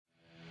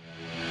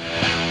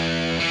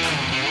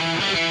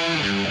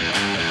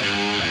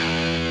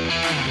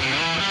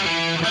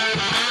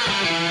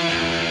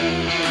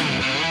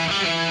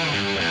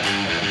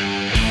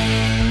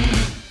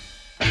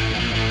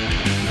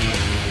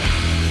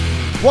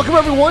Welcome,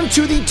 everyone,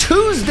 to the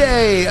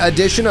Tuesday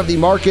edition of the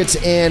Markets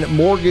and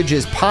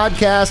Mortgages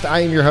podcast. I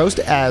am your host,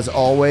 as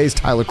always,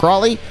 Tyler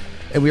Crawley,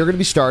 and we are going to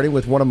be starting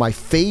with one of my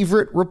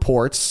favorite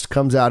reports.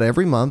 Comes out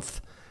every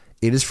month.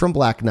 It is from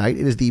Black Knight.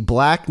 It is the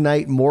Black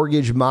Knight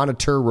Mortgage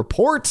Monitor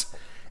Report,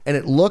 and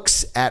it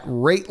looks at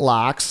rate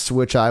locks,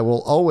 which I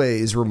will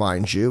always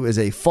remind you is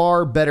a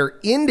far better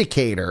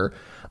indicator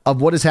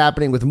of what is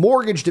happening with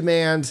mortgage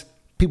demand,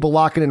 people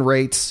locking in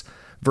rates,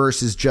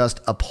 versus just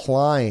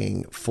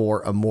applying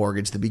for a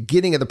mortgage. The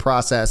beginning of the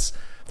process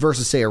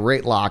versus, say, a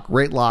rate lock.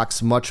 Rate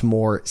lock's much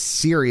more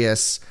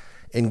serious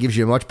and gives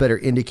you a much better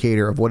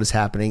indicator of what is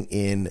happening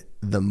in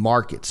the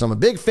market. So I'm a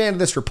big fan of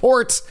this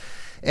report.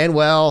 And,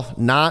 well,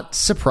 not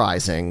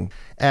surprising.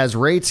 As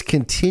rates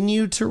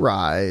continue to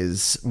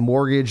rise,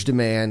 mortgage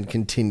demand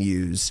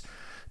continues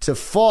to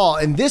fall.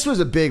 And this was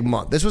a big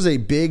month. This was a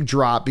big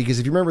drop because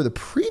if you remember the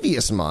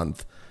previous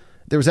month,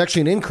 there was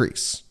actually an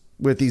increase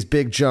with these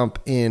big jump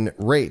in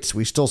rates.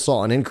 We still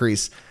saw an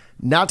increase.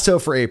 Not so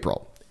for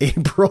April.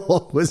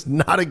 April was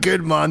not a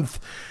good month.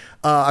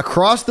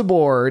 Across the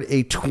board,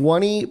 a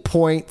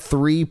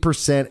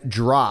 20.3%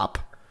 drop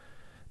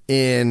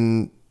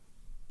in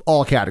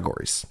all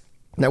categories.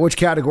 Now, which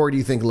category do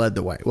you think led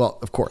the way? Well,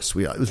 of course,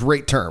 it was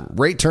rate term.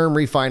 Rate term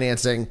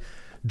refinancing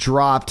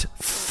dropped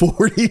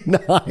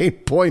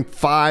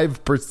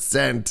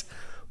 49.5%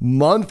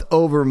 month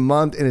over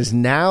month and is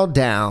now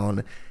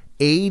down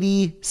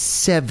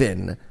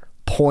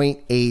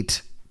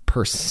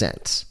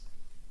 87.8%.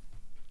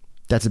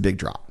 That's a big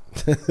drop.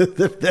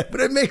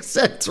 But it makes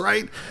sense,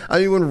 right? I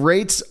mean, when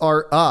rates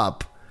are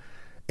up,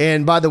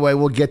 and by the way,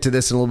 we'll get to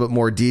this in a little bit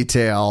more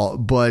detail,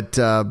 but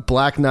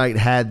Black Knight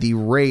had the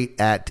rate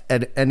at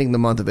ending the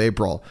month of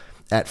April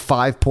at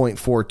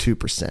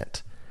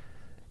 5.42%.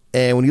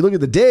 And when you look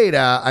at the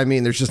data, I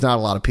mean, there's just not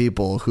a lot of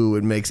people who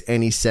it makes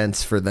any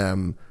sense for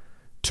them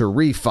to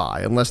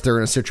refi, unless they're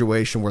in a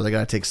situation where they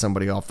got to take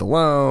somebody off the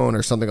loan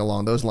or something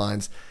along those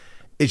lines.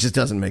 It just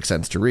doesn't make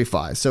sense to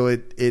refi. So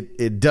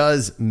it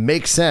does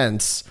make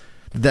sense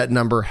that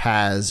number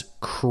has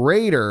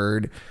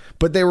cratered,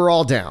 but they were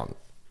all down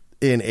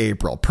in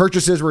April.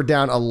 Purchases were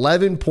down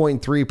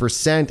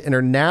 11.3% and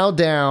are now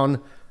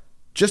down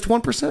just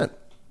 1%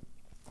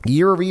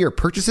 year over year.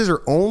 Purchases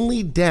are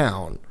only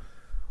down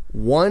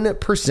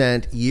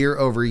 1% year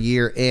over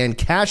year, and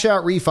cash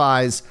out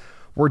refis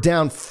were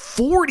down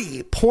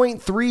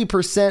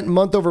 40.3%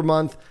 month over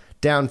month,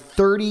 down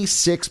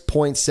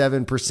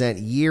 36.7%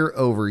 year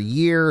over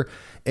year.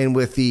 And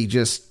with the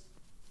just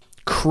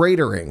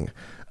cratering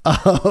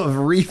of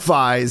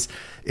refis,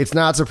 it's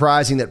not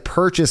surprising that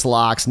purchase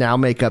locks now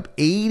make up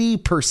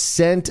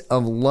 80%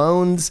 of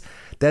loans.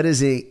 That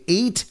is a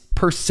 8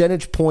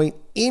 percentage point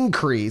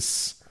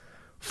increase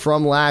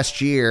from last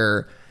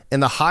year,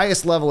 and the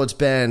highest level it's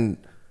been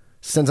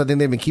since I think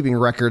they've been keeping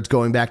records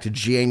going back to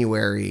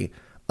January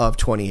of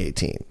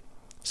 2018.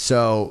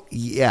 So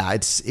yeah,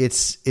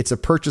 it's a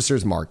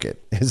purchaser's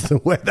market is the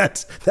way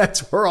that's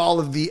where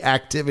all of the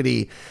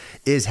activity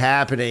is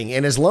happening.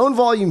 And as loan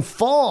volume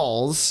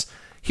falls,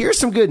 here's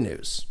some good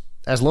news.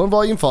 As loan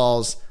volume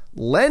falls,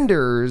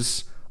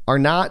 lenders are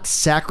not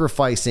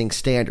sacrificing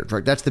standards,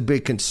 right? That's the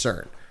big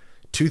concern.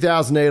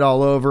 2008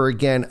 all over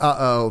again.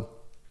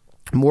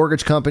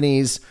 Mortgage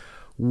companies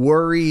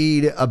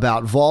worried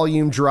about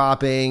volume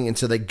dropping, and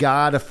so they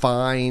got to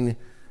find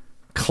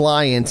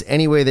clients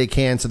any way they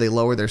can so they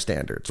lower their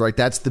standards, right?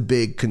 That's the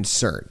big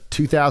concern.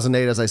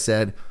 2008, as I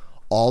said,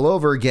 all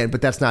over again,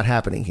 but that's not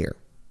happening here.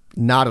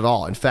 Not at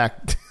all. In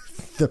fact,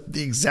 the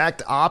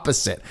exact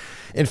opposite.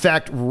 In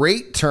fact,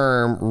 rate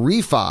term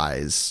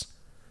refis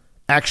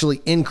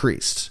actually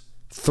increased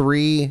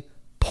 3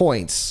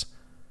 points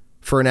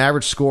for an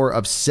average score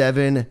of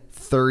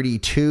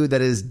 732.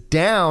 That is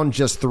down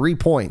just 3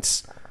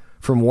 points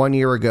from 1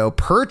 year ago.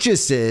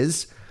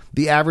 Purchases,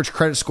 the average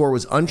credit score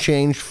was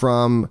unchanged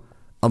from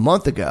a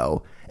month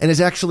ago and is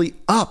actually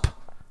up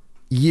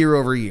year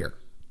over year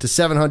to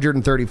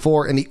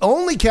 734. And the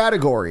only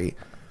category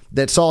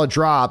that saw a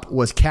drop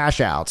was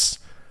cash outs,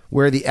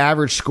 where the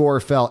average score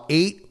fell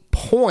 8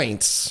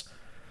 points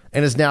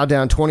and is now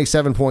down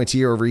 27 points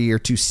year over year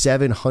to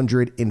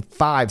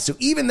 705. So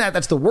even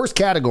that's the worst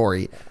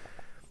category,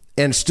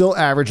 and still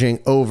averaging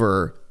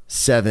over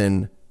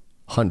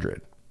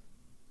 700.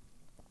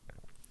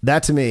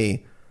 That to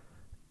me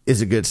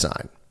is a good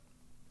sign.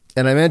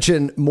 And I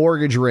mentioned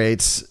mortgage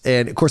rates,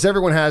 and of course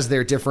everyone has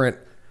their different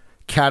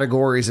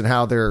categories and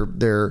how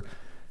they're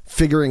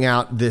figuring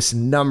out this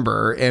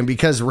number. And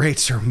because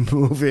rates are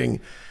moving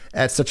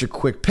at such a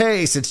quick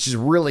pace, it's just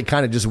really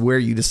kind of just where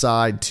you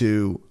decide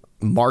to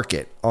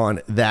market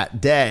on that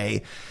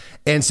day.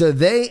 And so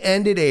they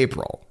ended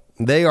April.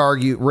 They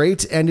argue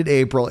rates ended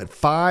April at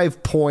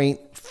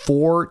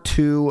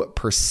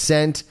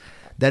 5.42%.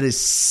 That is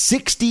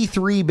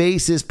 63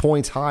 basis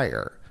points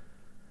higher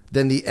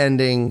than the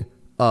ending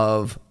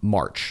of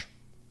March.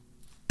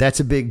 That's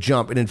a big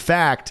jump. And in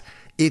fact,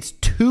 it's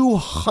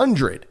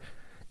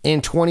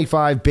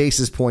 225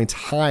 basis points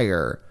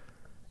higher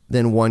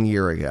than 1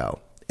 year ago.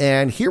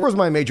 And here was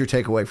my major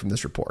takeaway from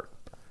this report.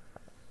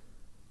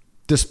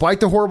 despite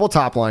the horrible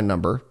top line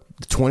number,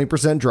 the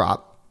 20%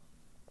 drop,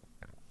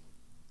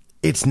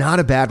 it's not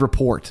a bad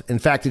report. In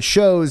fact, it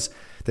shows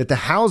that the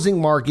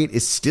housing market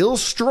is still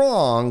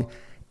strong,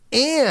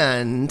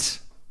 and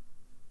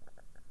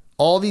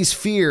all these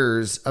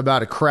fears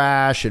about a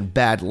crash and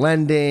bad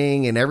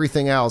lending and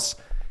everything else,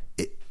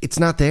 it's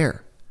not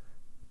there.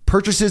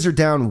 Purchases are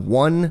down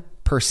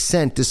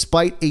 1%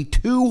 despite a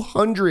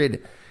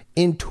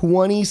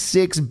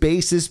 226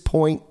 basis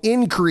point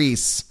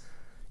increase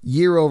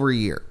year over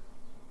year.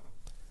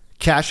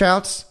 Cash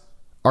outs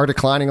are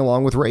declining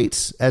along with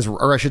rates,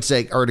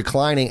 are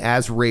declining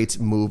as rates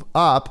move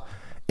up,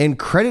 and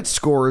credit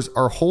scores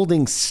are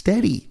holding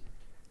steady.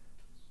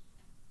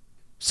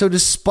 So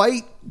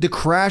despite the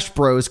Crash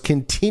Bros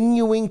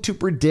continuing to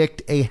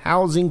predict a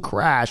housing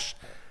crash,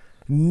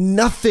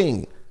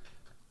 nothing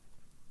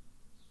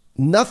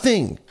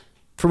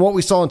from what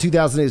we saw in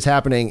 2008 is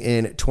happening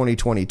in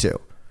 2022.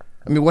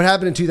 I mean, what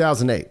happened in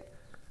 2008?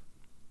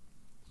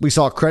 We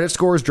saw credit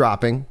scores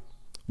dropping.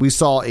 We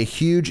saw a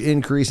huge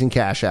increase in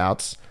cash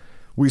outs.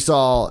 We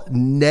saw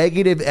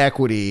negative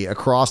equity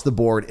across the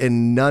board,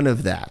 and none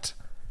of that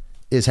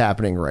is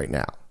happening right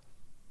now.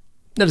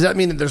 Now, does that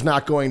mean that there's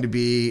not going to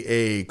be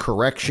a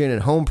correction in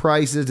home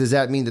prices? Does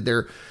that mean that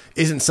there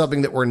isn't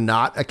something that we're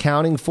not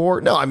accounting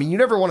for? No, I mean, you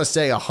never want to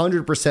say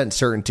 100%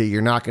 certainty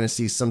you're not going to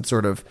see some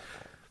sort of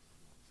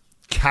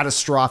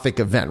catastrophic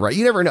event, right?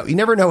 You never know. You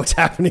never know what's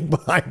happening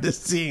behind the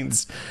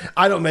scenes.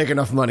 I don't make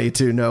enough money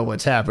to know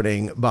what's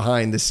happening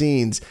behind the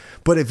scenes.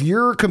 But if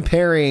you're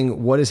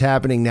comparing what is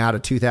happening now to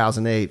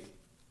 2008,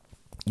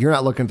 you're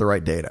not looking at the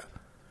right data.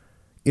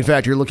 In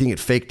fact, you're looking at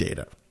fake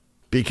data,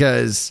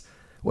 because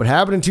what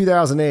happened in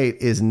 2008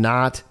 is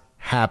not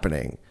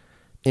happening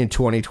in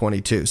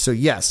 2022. So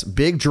yes,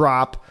 big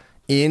drop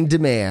in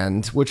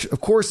demand, which of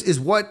course is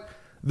what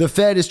the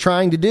Fed is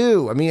trying to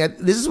do. I mean,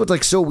 this is what's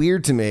like so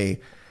weird to me,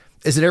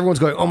 is that everyone's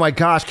going, oh my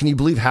gosh, can you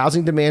believe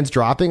housing demand's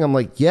dropping? I'm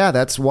like, yeah,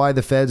 that's why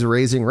the Fed's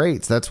raising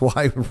rates. That's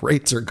why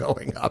rates are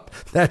going up.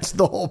 That's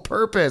the whole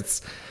purpose,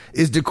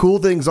 is to cool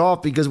things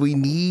off, because we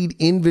need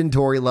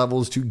inventory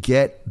levels to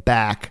get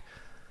back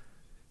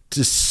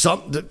to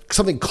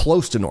something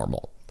close to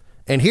normal.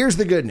 And here's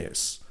the good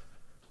news.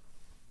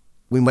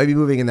 We might be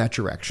moving in that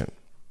direction.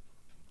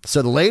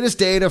 So the latest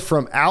data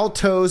from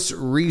Altos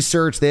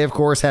Research, they of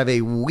course have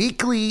a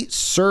weekly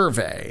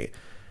survey.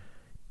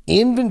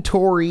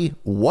 Inventory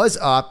was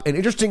up, and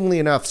interestingly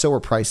enough, so were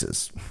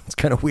prices. It's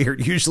kind of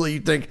weird. Usually you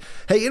think,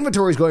 hey,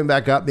 inventory is going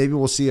back up. Maybe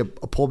we'll see a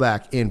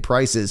pullback in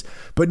prices.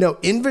 But no,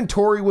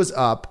 inventory was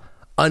up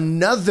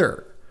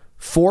another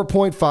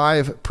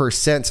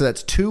 4.5%. So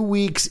that's 2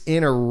 weeks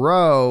in a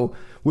row,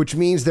 which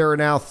means there are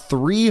now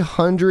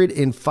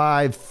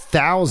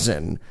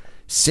 305,000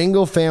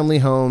 single-family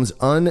homes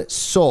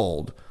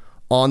unsold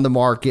on the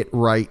market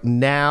right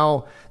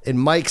now. And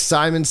Mike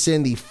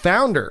Simonson, the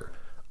founder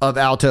of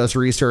Altos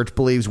Research,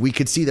 believes we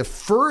could see the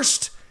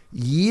first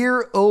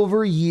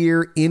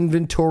year-over-year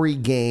inventory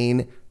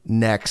gain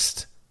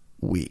next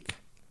week.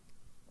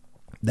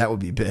 That would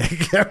be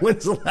big.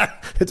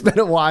 It's been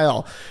a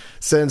while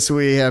since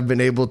we have been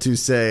able to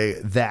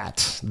say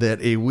that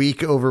a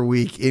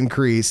week-over-week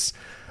increase,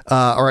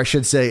 or I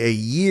should say a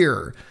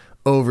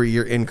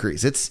year-over-year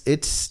increase.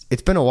 It's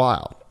been a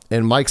while.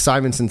 And Mike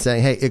Simonson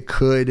saying, hey, it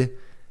could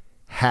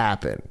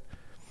happen.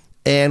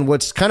 And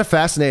what's kind of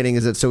fascinating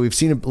is that, so we've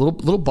seen a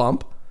little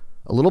bump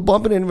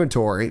in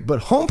inventory, but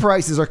home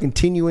prices are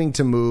continuing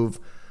to move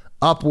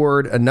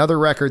upward. Another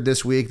record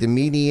this week. The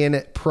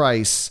median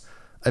price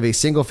of a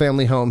single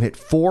family home hit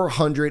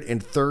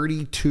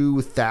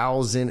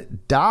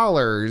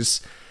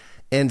 $432,000.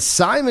 And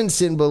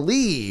Simonson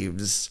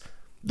believes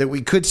that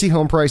we could see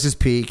home prices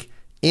peak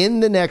in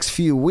the next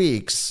few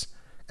weeks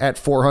at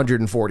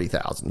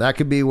 $440,000. That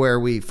could be where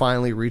we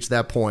finally reach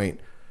that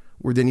point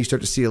where then you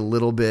start to see a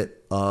little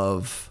bit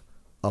of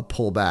a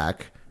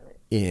pullback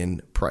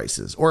in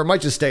prices, or it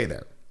might just stay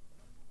there.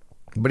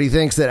 But he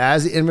thinks that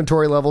as the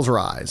inventory levels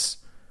rise,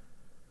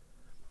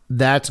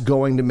 that's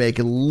going to make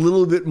a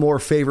little bit more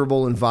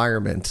favorable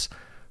environment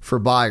for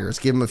buyers.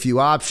 Give them a few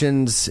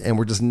options, and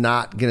we're just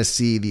not going to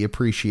see the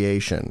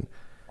appreciation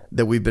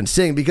that we've been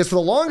seeing. Because for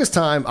the longest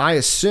time, I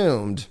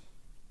assumed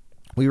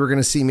we were going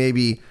to see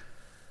maybe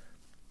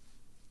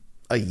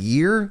a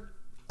year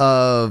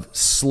of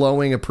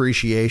slowing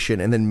appreciation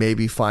and then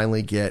maybe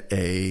finally get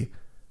a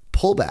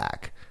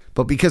pullback.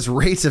 But because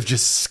rates have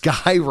just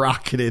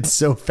skyrocketed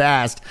so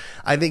fast,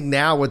 I think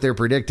now what they're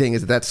predicting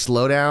is that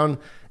slowdown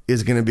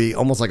is going to be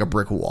almost like a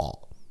brick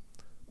wall,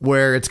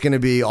 where it's going to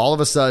be all of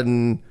a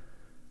sudden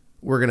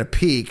we're going to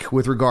peak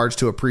with regards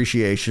to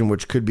appreciation,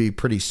 which could be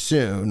pretty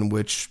soon,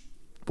 which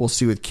we'll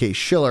see with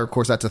Case-Shiller. Of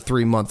course, that's a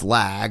 3-month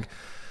lag.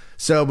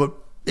 So, but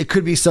it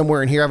could be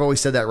somewhere in here. I've always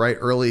said that, right?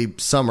 Early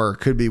summer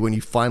could be when you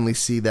finally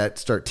see that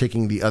start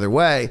ticking the other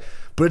way,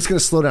 but it's going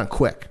to slow down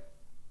quick.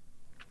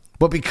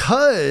 But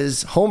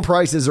because home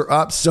prices are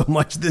up so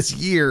much this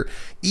year,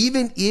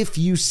 even if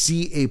you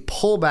see a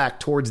pullback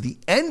towards the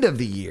end of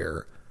the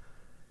year,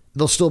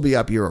 they'll still be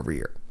up year over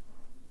year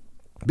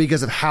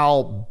because of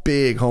how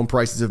big home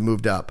prices have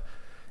moved up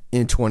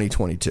in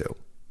 2022.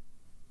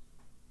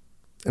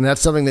 And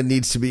that's something that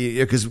needs to be,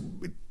 because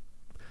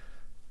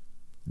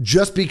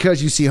just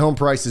because you see home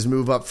prices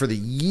move up for the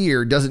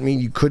year doesn't mean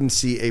you couldn't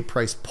see a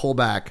price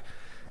pullback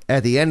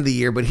at the end of the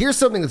year. But here's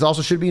something that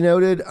also should be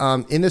noted.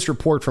 In this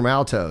report from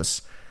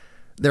Altos,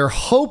 they're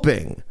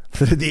hoping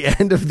that at the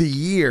end of the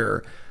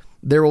year,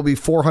 there will be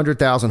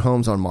 400,000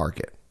 homes on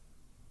market.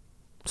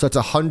 So that's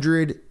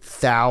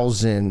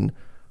 100,000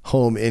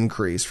 home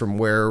increase from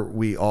where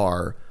we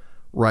are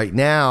right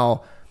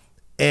now.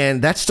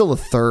 And that's still a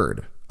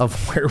third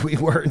of where we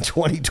were in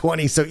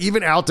 2020. So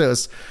even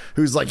Altos,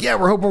 who's like, yeah,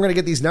 we're hoping we're going to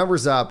get these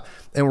numbers up,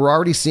 and we're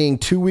already seeing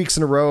 2 weeks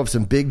in a row of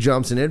some big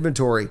jumps in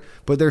inventory,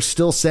 but they're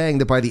still saying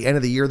that by the end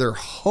of the year, they're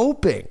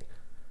hoping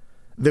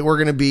that we're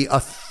going to be a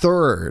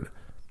third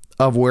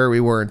of where we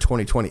were in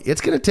 2020.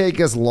 It's going to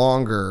take us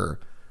longer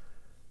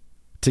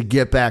to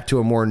get back to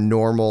a more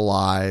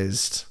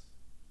normalized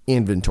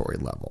inventory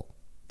level.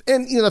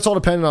 And, that's all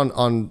dependent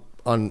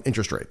on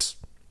interest rates.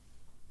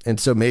 And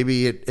so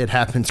maybe it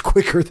happens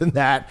quicker than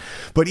that.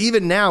 But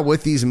even now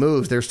with these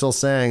moves, they're still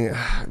saying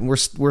we're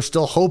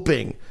still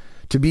hoping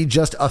to be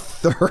just a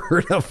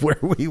third of where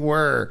we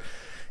were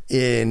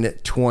in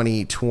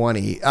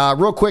 2020.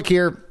 Real quick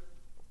here,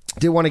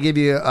 did want to give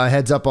you a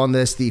heads up on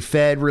this. The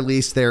Fed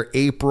released their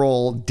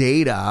April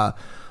data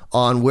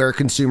on where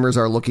consumers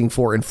are looking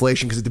for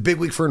inflation, because it's a big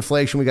week for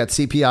inflation. We got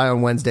CPI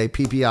on Wednesday,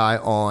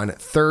 PPI on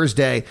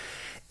Thursday.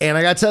 And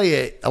I got to tell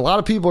you, a lot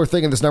of people are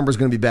thinking this number is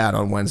going to be bad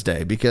on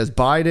Wednesday, because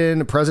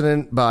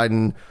President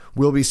Biden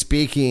will be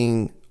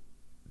speaking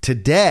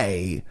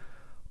today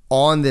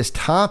on this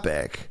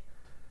topic.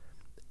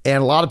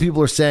 And a lot of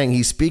people are saying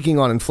he's speaking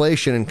on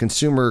inflation and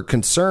consumer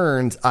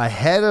concerns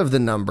ahead of the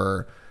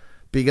number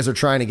because they're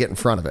trying to get in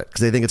front of it,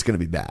 because they think it's going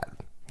to be bad.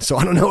 So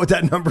I don't know what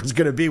that number is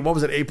going to be. What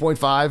was it,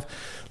 8.5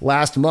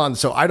 last month?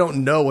 So I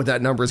don't know what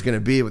that number is going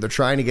to be, but they're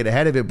trying to get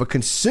ahead of it. But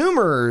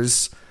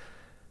consumers,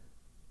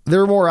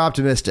 they're more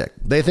optimistic.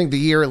 They think the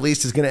year at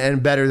least is going to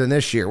end better than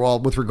this year. Well,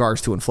 with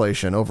regards to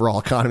inflation, overall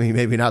economy,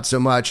 maybe not so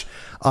much.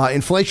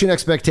 Inflation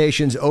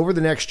expectations over the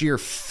next year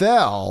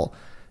fell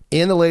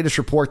in the latest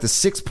report to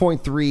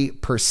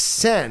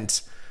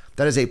 6.3%.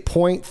 That is a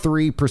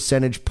 0.3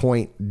 percentage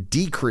point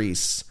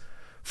decrease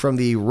from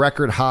the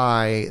record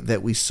high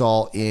that we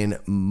saw in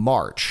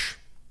March.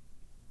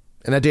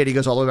 And that data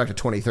goes all the way back to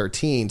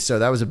 2013. So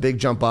that was a big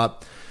jump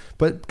up.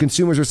 But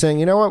consumers are saying,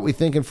 you know what? We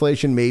think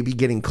inflation may be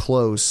getting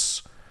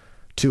close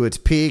to its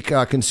peak.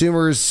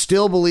 Consumers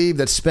still believe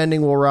that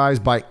spending will rise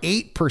by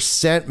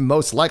 8%,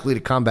 most likely to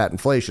combat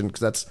inflation,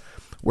 because that's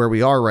where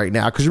we are right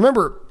now. Because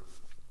remember,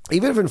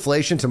 even if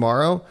inflation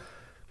tomorrow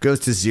goes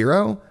to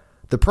zero,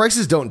 the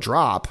prices don't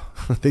drop.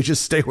 They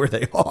just stay where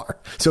they are.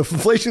 So if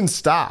inflation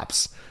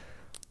stops,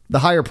 the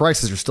higher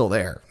prices are still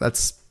there.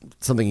 That's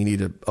something you need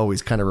to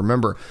always kind of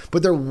remember.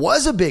 But there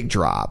was a big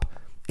drop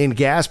in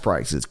gas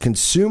prices.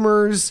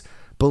 Consumers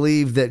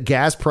believe that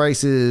gas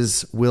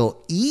prices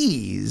will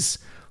ease,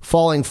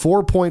 falling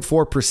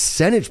 4.4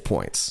 percentage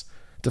points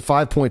to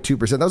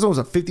 5.2%. That was almost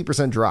a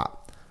 50%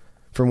 drop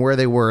from where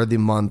they were the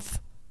month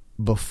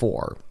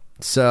before.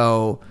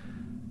 So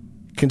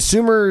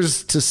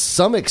consumers, to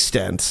some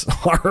extent,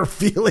 are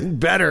feeling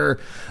better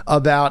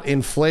about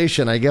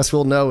inflation. I guess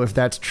we'll know if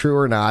that's true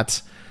or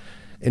not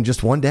in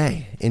just one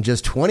day. In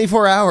just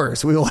 24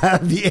 hours, we will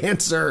have the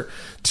answer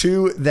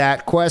to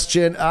that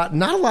question.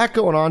 Not a lot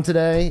going on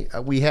today.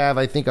 We have,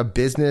 I think, a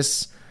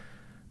business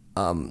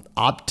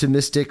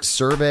optimistic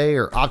survey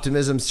or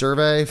optimism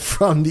survey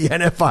from the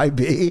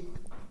NFIB.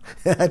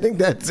 I think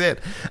that's it.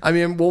 I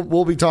mean,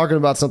 we'll be talking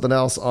about something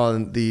else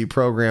on the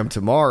program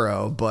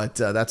tomorrow, but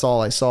that's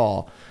all I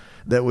saw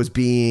that was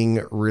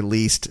being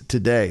released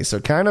today. So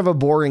kind of a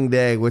boring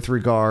day with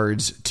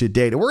regards to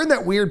data. We're in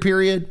that weird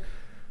period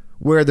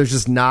where there's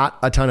just not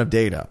a ton of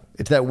data.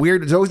 It's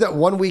always that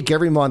 1 week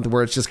every month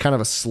where it's just kind of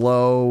a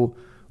slow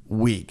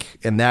week.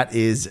 And that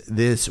is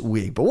this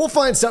week. But we'll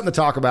find something to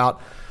talk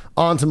about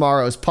on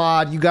tomorrow's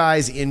pod. You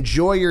guys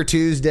enjoy your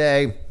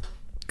Tuesday.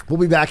 We'll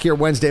be back here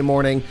Wednesday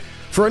morning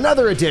for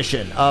another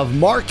edition of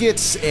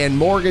Markets and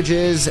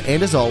Mortgages.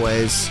 And as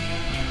always,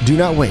 do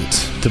not wait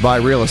to buy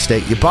real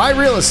estate. You buy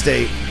real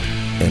estate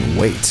and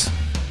wait.